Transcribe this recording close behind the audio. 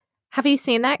Have you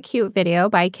seen that cute video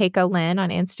by Keiko Lynn on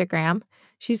Instagram?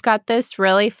 She's got this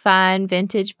really fun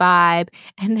vintage vibe,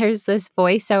 and there's this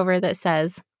voiceover that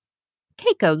says,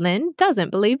 Keiko Lynn doesn't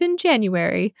believe in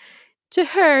January. To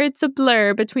her, it's a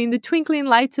blur between the twinkling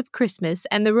lights of Christmas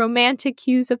and the romantic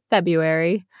hues of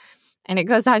February. And it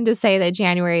goes on to say that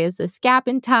January is this gap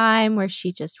in time where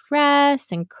she just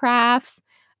rests and crafts.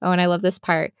 Oh, and I love this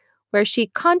part, where she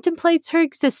contemplates her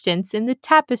existence in the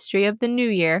tapestry of the new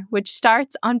year, which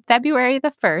starts on February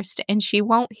the 1st, and she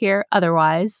won't hear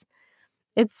otherwise.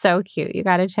 It's so cute. You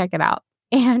got to check it out.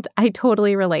 And I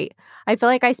totally relate. I feel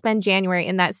like I spend January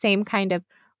in that same kind of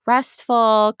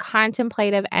restful,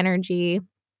 contemplative energy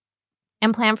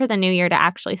and plan for the new year to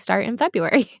actually start in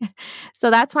February.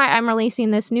 So that's why I'm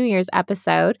releasing this New Year's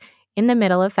episode in the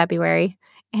middle of February.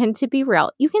 And to be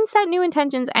real, you can set new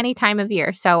intentions any time of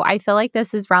year. So I feel like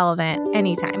this is relevant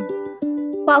anytime.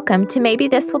 Welcome to Maybe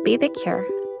This Will Be the Cure,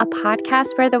 a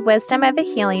podcast where the wisdom of a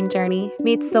healing journey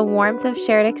meets the warmth of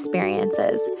shared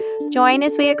experiences. Join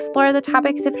as we explore the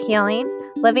topics of healing,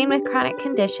 living with chronic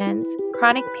conditions,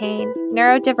 chronic pain,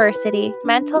 neurodiversity,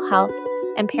 mental health,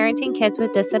 and parenting kids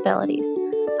with disabilities.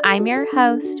 I'm your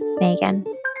host, Megan.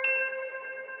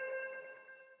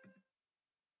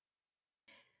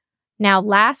 Now,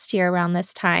 last year around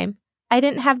this time, I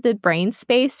didn't have the brain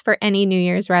space for any New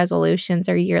Year's resolutions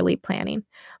or yearly planning.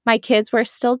 My kids were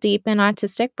still deep in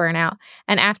autistic burnout,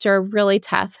 and after a really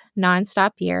tough,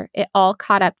 nonstop year, it all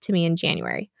caught up to me in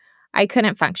January. I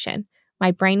couldn't function. My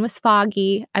brain was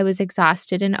foggy, I was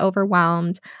exhausted and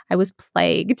overwhelmed, I was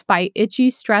plagued by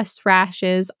itchy stress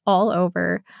rashes all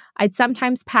over. I'd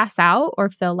sometimes pass out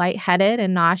or feel lightheaded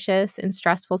and nauseous in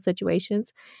stressful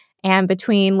situations. And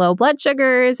between low blood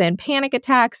sugars and panic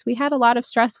attacks, we had a lot of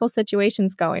stressful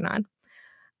situations going on.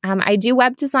 I do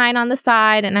web design on the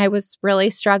side, and I was really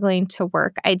struggling to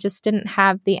work. I just didn't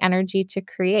have the energy to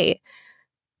create.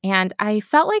 And I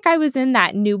felt like I was in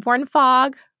that newborn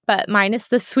fog, but minus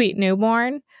the sweet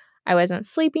newborn. I wasn't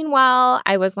sleeping well.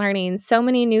 I was learning so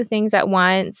many new things at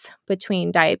once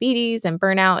between diabetes and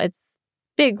burnout. It's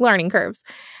big learning curves.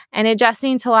 And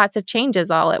adjusting to lots of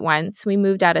changes all at once. We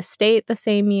moved out of state the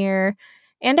same year,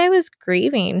 and I was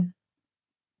grieving.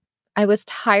 I was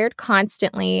tired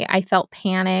constantly. I felt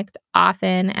panicked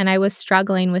often, and I was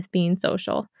struggling with being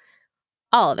social.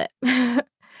 All of it.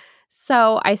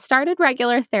 So I started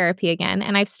regular therapy again,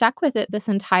 and I've stuck with it this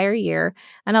entire year.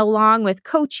 And along with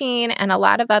coaching and a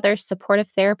lot of other supportive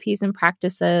therapies and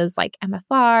practices like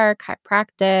MFR,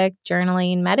 chiropractic,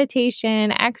 journaling,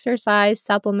 meditation, exercise,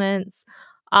 supplements,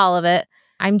 all of it,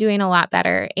 I'm doing a lot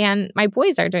better. And my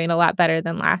boys are doing a lot better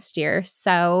than last year.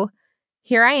 So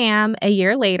here I am a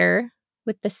year later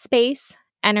with the space,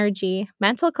 energy,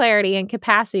 mental clarity, and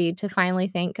capacity to finally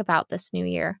think about this new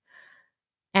year.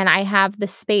 And I have the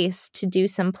space to do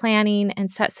some planning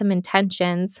and set some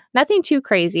intentions. Nothing too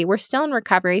crazy. We're still in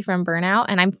recovery from burnout,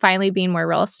 and I'm finally being more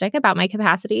realistic about my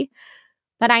capacity.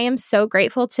 But I am so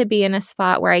grateful to be in a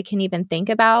spot where I can even think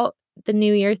about the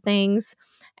new year things.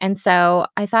 And so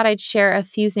I thought I'd share a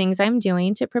few things I'm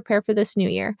doing to prepare for this new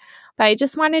year. But I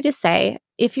just wanted to say,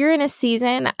 if you're in a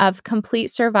season of complete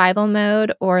survival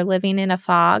mode or living in a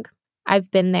fog,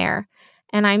 I've been there.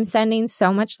 And I'm sending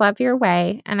so much love your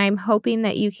way, and I'm hoping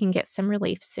that you can get some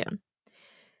relief soon.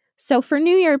 So for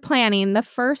New Year planning, the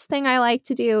first thing I like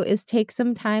to do is take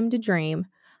some time to dream.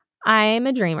 I'm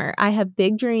a dreamer. I have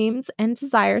big dreams and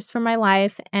desires for my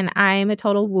life, and I'm a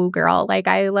total woo girl. Like,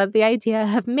 I love the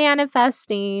idea of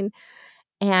manifesting.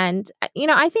 And,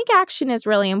 I think action is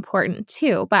really important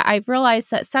too. But I've realized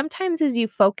that sometimes as you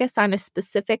focus on a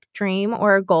specific dream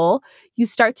or a goal, you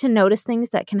start to notice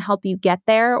things that can help you get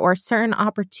there, or certain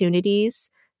opportunities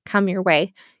come your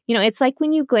way. It's like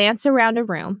when you glance around a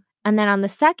room and then on the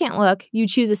second look, you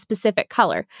choose a specific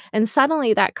color, and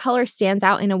suddenly that color stands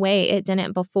out in a way it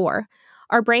didn't before.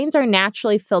 Our brains are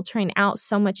naturally filtering out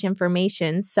so much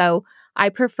information. So I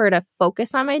prefer to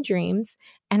focus on my dreams,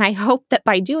 and I hope that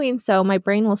by doing so, my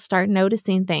brain will start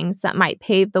noticing things that might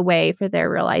pave the way for their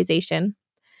realization.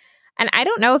 And I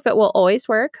don't know if it will always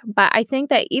work, but I think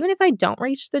that even if I don't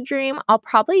reach the dream, I'll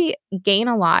probably gain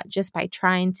a lot just by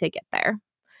trying to get there.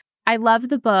 I love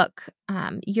the book,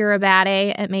 You're a Bad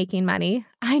A at Making Money.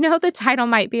 I know the title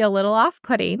might be a little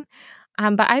off-putting,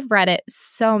 but I've read it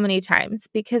so many times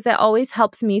because it always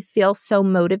helps me feel so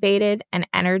motivated and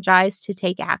energized to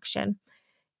take action.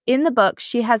 In the book,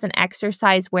 she has an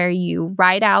exercise where you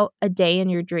write out a day in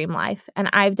your dream life. And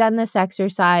I've done this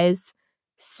exercise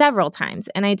several times,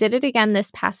 and I did it again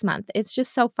this past month. It's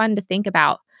just so fun to think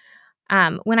about.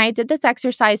 When I did this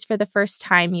exercise for the first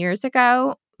time years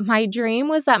ago, my dream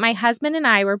was that my husband and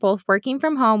I were both working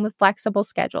from home with flexible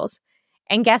schedules.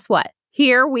 And guess what?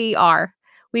 Here we are.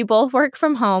 We both work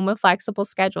from home with flexible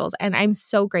schedules, and I'm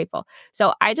so grateful.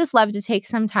 So I just love to take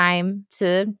some time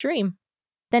to dream.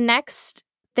 The next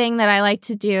thing that I like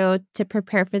to do to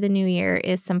prepare for the new year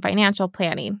is some financial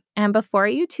planning. And before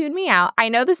you tune me out, I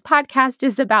know this podcast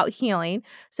is about healing,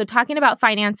 so talking about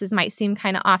finances might seem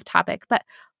kind of off topic, but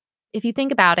if you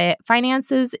think about it,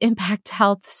 finances impact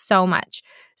health so much.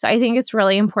 So I think it's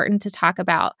really important to talk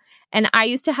about. And I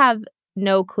used to have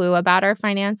no clue about our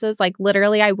finances. Like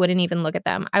literally, I wouldn't even look at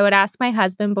them. I would ask my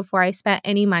husband before I spent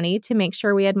any money to make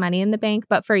sure we had money in the bank.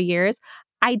 But for years,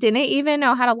 I didn't even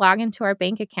know how to log into our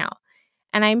bank account.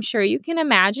 And I'm sure you can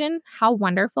imagine how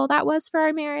wonderful that was for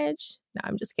our marriage. No,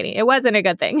 I'm just kidding. It wasn't a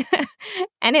good thing.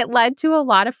 And it led to a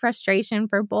lot of frustration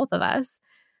for both of us.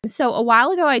 So a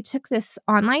while ago, I took this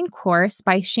online course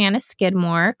by Shanna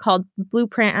Skidmore called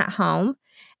Blueprint at Home.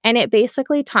 And it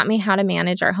basically taught me how to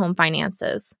manage our home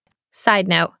finances. Side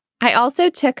note, I also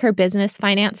took her business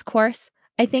finance course.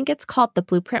 I think it's called the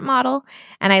Blueprint Model,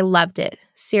 and I loved it.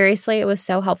 Seriously, it was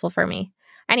so helpful for me.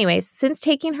 Anyways, since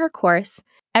taking her course,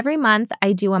 every month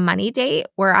I do a money date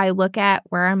where I look at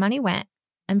where our money went.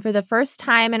 And for the first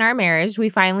time in our marriage, we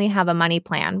finally have a money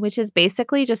plan, which is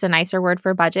basically just a nicer word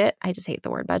for budget. I just hate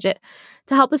the word budget,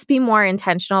 to help us be more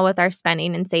intentional with our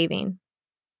spending and saving.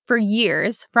 For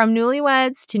years, from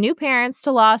newlyweds to new parents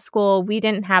to law school, we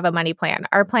didn't have a money plan.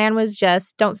 Our plan was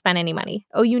just don't spend any money.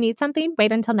 Oh, you need something?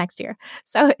 Wait until next year.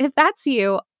 So if that's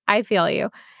you, I feel you.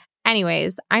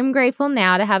 Anyways, I'm grateful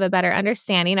now to have a better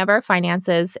understanding of our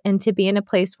finances and to be in a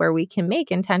place where we can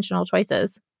make intentional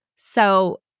choices.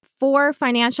 So for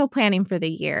financial planning for the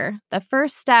year, the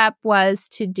first step was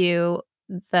to do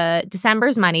the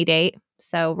December's money date.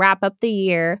 So wrap up the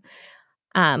year.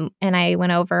 And I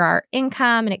went over our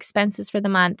income and expenses for the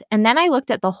month. And then I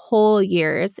looked at the whole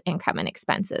year's income and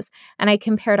expenses. And I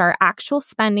compared our actual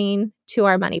spending to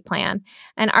our money plan.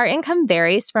 And our income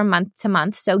varies from month to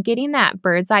month. So getting that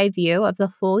bird's eye view of the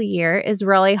full year is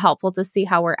really helpful to see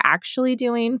how we're actually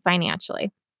doing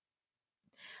financially.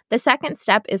 The second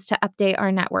step is to update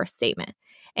our net worth statement.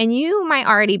 And you might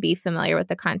already be familiar with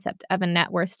the concept of a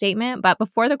net worth statement, but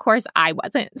before the course, I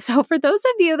wasn't. So for those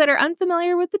of you that are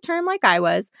unfamiliar with the term like I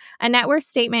was, a net worth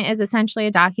statement is essentially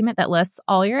a document that lists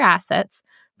all your assets.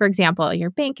 For example, your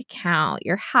bank account,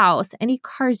 your house, any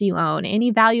cars you own,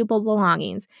 any valuable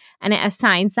belongings, and it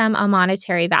assigns them a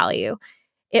monetary value.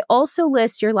 It also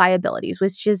lists your liabilities,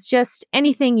 which is just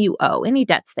anything you owe, any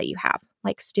debts that you have,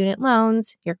 like student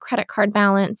loans, your credit card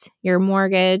balance, your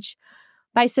mortgage.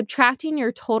 By subtracting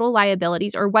your total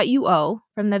liabilities or what you owe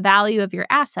from the value of your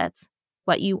assets,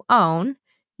 what you own,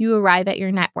 you arrive at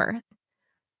your net worth.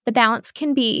 The balance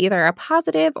can be either a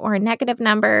positive or a negative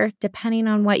number depending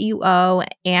on what you owe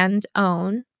and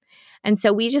own. And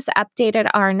so we just updated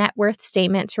our net worth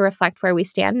statement to reflect where we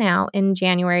stand now in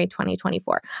January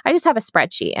 2024. I just have a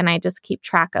spreadsheet and I just keep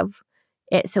track of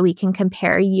it so we can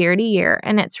compare year to year.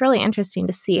 And it's really interesting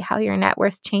to see how your net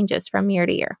worth changes from year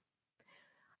to year.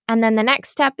 And then the next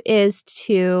step is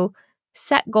to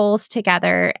set goals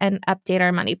together and update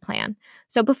our money plan.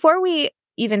 So before we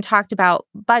even talked about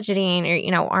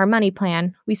budgeting or, our money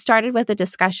plan, we started with a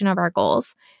discussion of our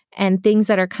goals and things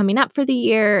that are coming up for the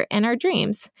year and our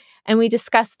dreams. And we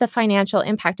discussed the financial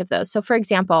impact of those. So for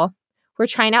example, we're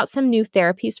trying out some new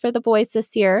therapies for the boys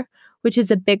this year, which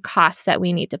is a big cost that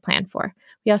we need to plan for.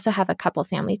 We also have a couple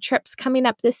family trips coming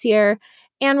up this year,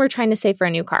 and we're trying to save for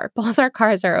a new car. Both our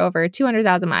cars are over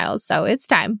 200,000 miles, so it's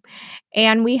time.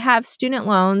 And we have student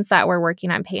loans that we're working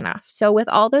on paying off. So with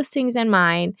all those things in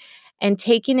mind and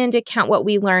taking into account what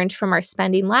we learned from our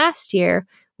spending last year,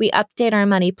 we update our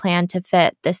money plan to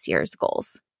fit this year's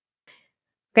goals.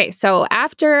 Okay, so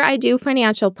after I do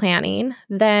financial planning,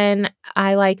 then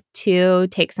I like to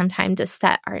take some time to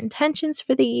set our intentions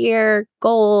for the year,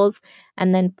 goals,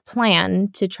 and then plan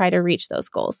to try to reach those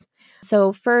goals.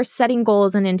 So first, setting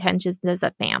goals and intentions as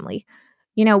a family.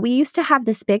 We used to have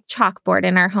this big chalkboard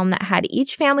in our home that had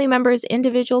each family member's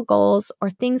individual goals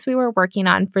or things we were working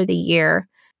on for the year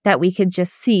that we could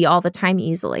just see all the time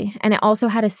easily. And it also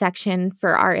had a section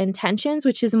for our intentions,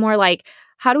 which is more like,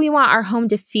 how do we want our home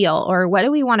to feel, or what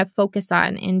do we want to focus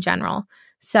on in general?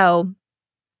 So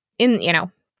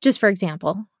just for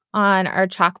example, on our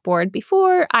chalkboard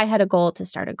before, I had a goal to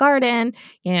start a garden.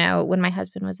 When my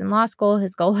husband was in law school,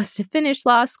 his goal was to finish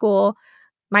law school.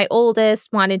 My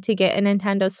oldest wanted to get a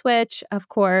Nintendo Switch, of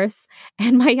course,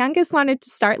 and my youngest wanted to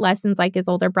start lessons like his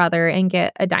older brother and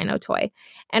get a dino toy.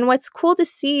 And what's cool to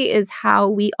see is how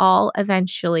we all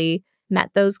eventually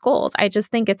met those goals. I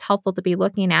just think it's helpful to be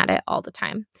looking at it all the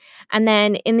time. And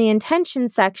then in the intention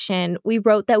section, we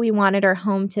wrote that we wanted our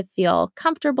home to feel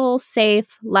comfortable,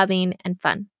 safe, loving, and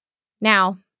fun.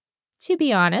 Now, to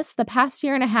be honest, the past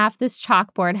year and a half, this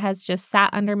chalkboard has just sat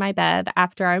under my bed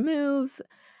after our move,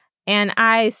 and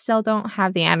I still don't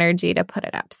have the energy to put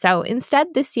it up. So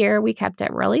instead, this year, we kept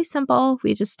it really simple.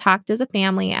 We just talked as a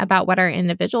family about what our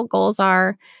individual goals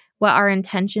are, what our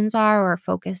intentions are, or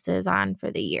focus is on for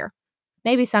the year.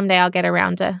 Maybe someday I'll get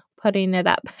around to putting it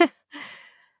up.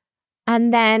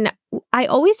 And then I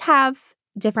always have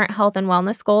different health and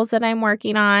wellness goals that I'm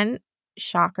working on.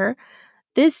 Shocker.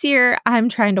 This year, I'm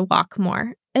trying to walk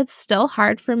more. It's still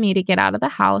hard for me to get out of the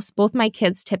house. Both my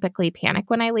kids typically panic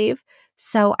when I leave.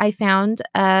 So I found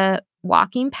a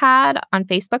walking pad on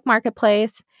Facebook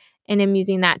Marketplace, and I'm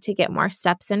using that to get more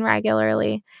steps in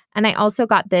regularly. And I also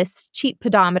got this cheap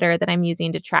pedometer that I'm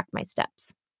using to track my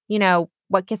steps. You know,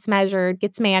 what gets measured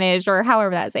gets managed, or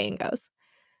however that saying goes.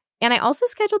 And I also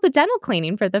scheduled the dental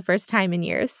cleaning for the first time in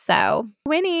years. So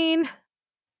winning.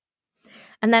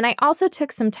 And then I also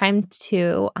took some time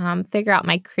to figure out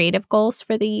my creative goals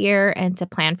for the year and to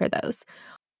plan for those.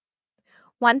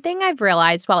 One thing I've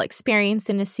realized while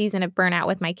experiencing a season of burnout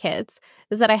with my kids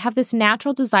is that I have this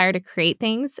natural desire to create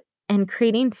things, and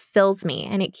creating fills me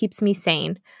and it keeps me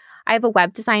sane. I have a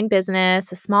web design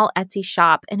business, a small Etsy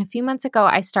shop, and a few months ago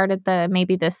I started the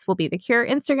Maybe This Will Be the Cure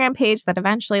Instagram page that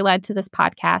eventually led to this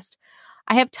podcast.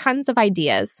 I have tons of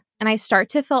ideas, and I start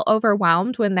to feel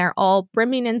overwhelmed when they're all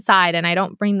brimming inside and I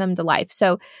don't bring them to life.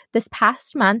 So this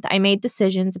past month, I made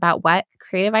decisions about what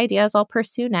creative ideas I'll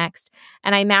pursue next,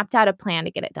 and I mapped out a plan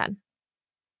to get it done.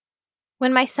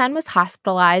 When my son was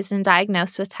hospitalized and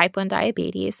diagnosed with type 1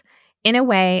 diabetes, in a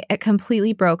way, it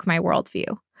completely broke my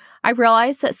worldview. I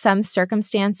realized that some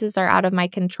circumstances are out of my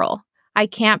control. I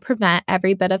can't prevent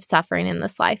every bit of suffering in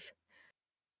this life.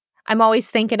 I'm always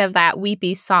thinking of that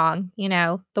weepy song,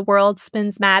 the world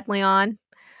spins madly on.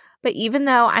 But even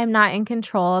though I'm not in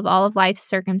control of all of life's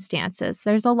circumstances,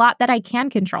 there's a lot that I can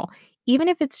control, even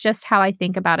if it's just how I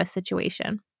think about a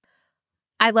situation.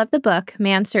 I love the book,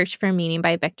 Man's Search for Meaning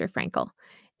by Viktor Frankl.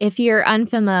 If you're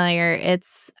unfamiliar,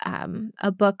 it's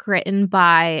a book written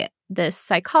by this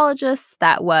psychologist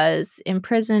that was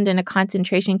imprisoned in a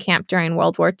concentration camp during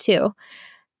World War II.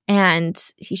 And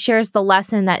he shares the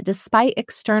lesson that despite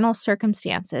external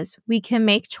circumstances, we can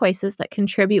make choices that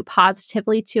contribute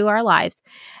positively to our lives,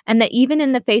 and that even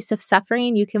in the face of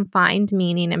suffering, you can find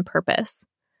meaning and purpose.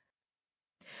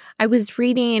 I was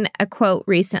reading a quote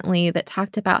recently that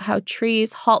talked about how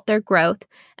trees halt their growth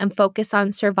and focus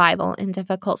on survival in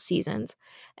difficult seasons.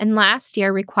 And last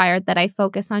year required that I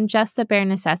focus on just the bare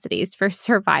necessities for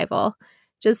survival,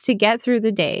 just to get through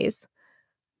the days.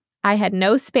 I had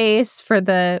no space for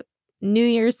the New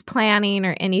Year's planning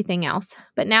or anything else.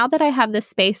 But now that I have the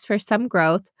space for some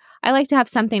growth, I like to have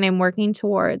something I'm working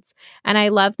towards, and I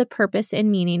love the purpose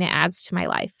and meaning it adds to my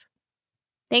life.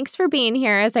 Thanks for being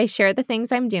here as I share the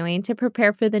things I'm doing to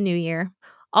prepare for the new year.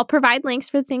 I'll provide links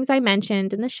for the things I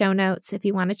mentioned in the show notes if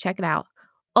you want to check it out.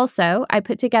 Also, I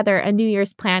put together a New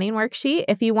Year's planning worksheet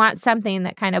if you want something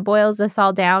that kind of boils this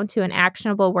all down to an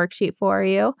actionable worksheet for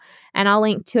you, and I'll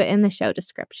link to it in the show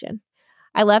description.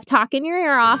 I love talking your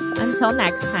ear off. Until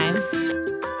next time.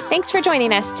 Thanks for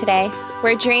joining us today,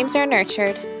 where dreams are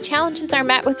nurtured, challenges are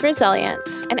met with resilience,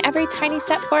 and every tiny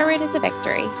step forward is a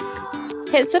victory.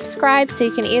 Hit subscribe so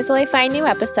you can easily find new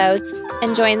episodes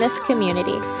and join this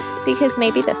community, because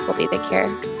maybe this will be the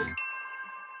cure.